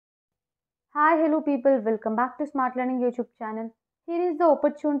Hi, hello people, welcome back to Smart Learning YouTube channel. Here is the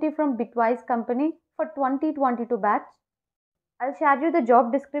opportunity from Bitwise company for 2022 batch. I'll share you the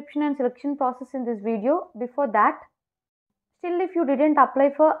job description and selection process in this video. Before that, still if you didn't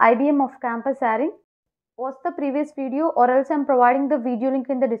apply for IBM of campus hiring, watch the previous video or else I'm providing the video link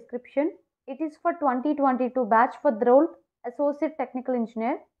in the description. It is for 2022 batch for the role Associate Technical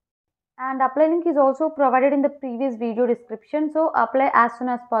Engineer. And apply link is also provided in the previous video description, so apply as soon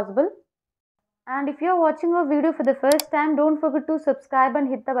as possible. And if you are watching our video for the first time, don't forget to subscribe and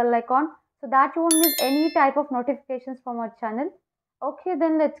hit the bell icon so that you won't miss any type of notifications from our channel. Okay,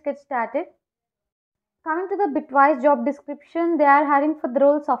 then let's get started. Coming to the Bitwise job description, they are hiring for the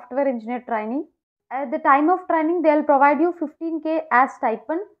role software engineer trainee. At the time of training, they will provide you 15K as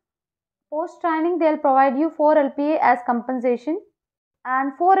stipend. Post training, they will provide you 4 LPA as compensation.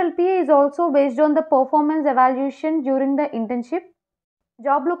 And 4 LPA is also based on the performance evaluation during the internship.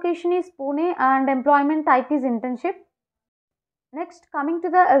 Job location is Pune and employment type is internship. Next, coming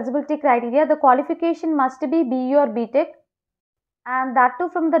to the eligibility criteria, the qualification must be BE or BTech, and that too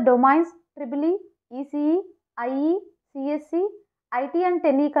from the domains EEE, ECE, IE, CSC, IT and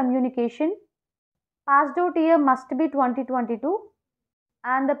telecommunication. Passed out year must be 2022,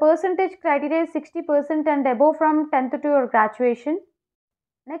 and the percentage criteria is 60% and above from 10th to your graduation.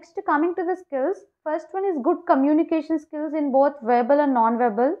 Next, coming to the skills, first one is good communication skills in both verbal and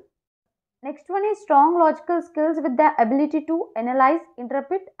non-verbal. Next one is strong logical skills with the ability to analyze,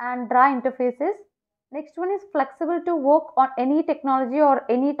 interpret and draw interfaces. Next one is flexible to work on any technology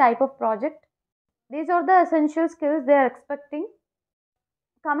or any type of project. These are the essential skills they are expecting.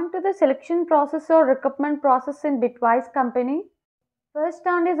 Coming to the selection process or recruitment process in Bitwise company. First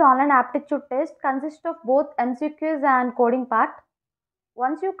round is online aptitude test, consists of both MCQs and coding part.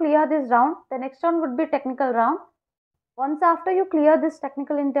 Once you clear this round, the next round would be technical round. Once after you clear this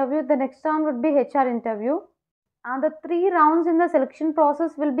technical interview, the next round would be HR interview. And the 3 rounds in the selection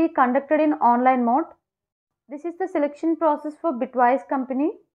process will be conducted in online mode. This is the selection process for Bitwise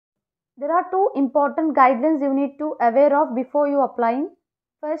company. There are 2 important guidelines you need to aware of before you applying.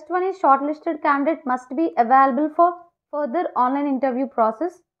 First one is shortlisted candidate must be available for further online interview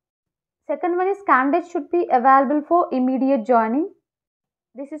process. Second one is candidate should be available for immediate joining.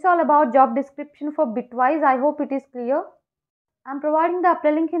 This is all about job description for Bitwise. I hope it is clear. I am providing the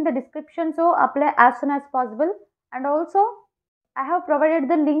apply link in the description, so apply as soon as possible. And also, I have provided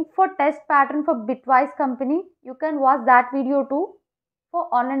the link for test pattern for Bitwise company. You can watch that video too for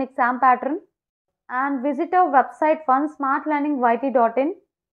online exam pattern. And visit our website once, smartlearningyt.in.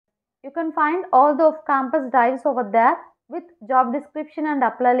 You can find all the off-campus drives over there with job description and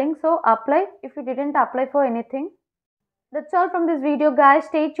apply link. So apply if you didn't apply for anything. That's all from this video guys.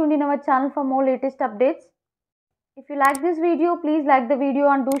 Stay tuned in our channel for more latest updates. If you like this video, please like the video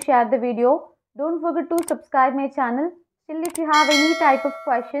and do share the video. Don't forget to subscribe my channel. Still, if you have any type of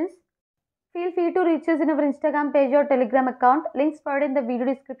questions, feel free to reach us in our Instagram page or Telegram account. Links provided in the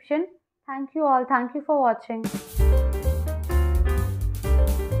video description. Thank you all. Thank you for watching.